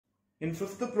In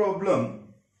fifth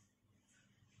problem,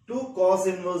 2 cos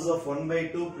inverse of 1 by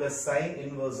 2 plus sin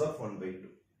inverse of 1 by 2.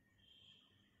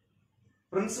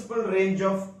 Principal range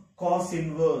of cos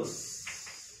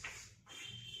inverse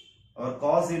or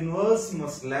cos inverse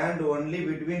must land only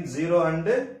between 0 and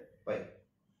pi.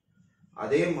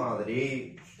 Adhe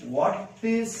madri, what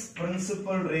is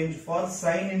principal range for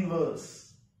sin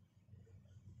inverse?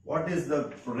 What is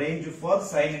the range for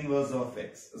sin inverse of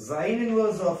x? Sin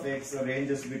inverse of x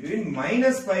ranges between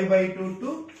minus pi by 2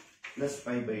 to plus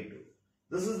pi by 2.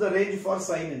 This is the range for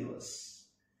sin inverse.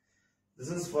 This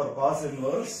is for cos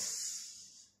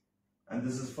inverse and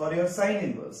this is for your sin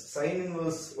inverse. Sin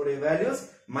inverse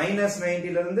values minus 90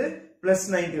 irundhu plus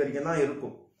 90 varaikum dhaan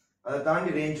irukum. Adha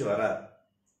taandi range varadu.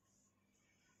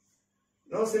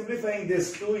 Now simplifying this,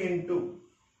 2 into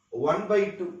 1 by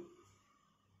 2.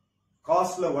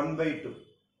 Cos la 1 by 2,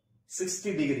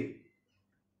 60 degree.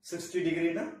 60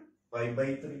 degree na pi by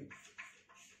 3.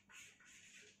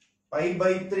 Pi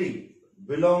by 3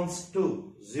 belongs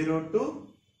to 0 to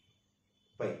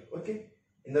pi. Okay.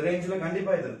 In the range la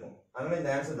kandipa idirkum. Adala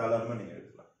indha answer dalarama neenga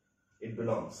edukalam. It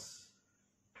belongs.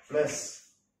 Plus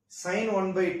sin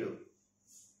 1 by 2.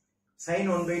 Sin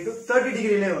 1 by 2 30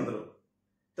 degree le vandirum.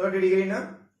 30 degree na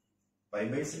pi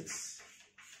by 6.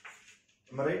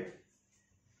 Am I right?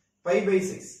 Pi by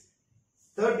 6.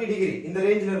 30 degree. In the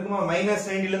range minus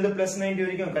 90 lende plus 90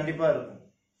 varaikum kandipa irukum.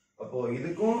 Appo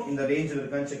idukkum in the range la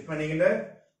irukkan check panningala.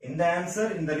 In the answer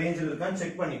in the range la irukkan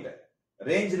check pannita.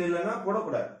 Range la illana poda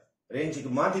kodadu. Range ku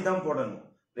maati dhaan podanum.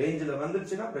 Range la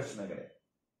vanduchina prashna kade.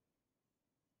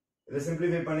 Idu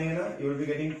simplify panningala you will be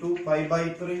getting 2 pi by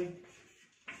 3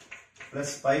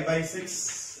 plus pi by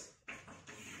 6.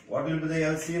 What will be the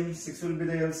LCM? 6 will be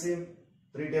the LCM.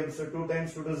 3 times 2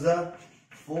 times 2 is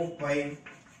 4 pi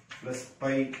plus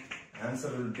pi. Answer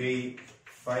will be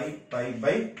 5 pi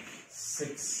by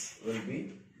 6 will be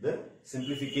the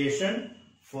simplification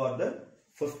for the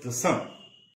fifth sum.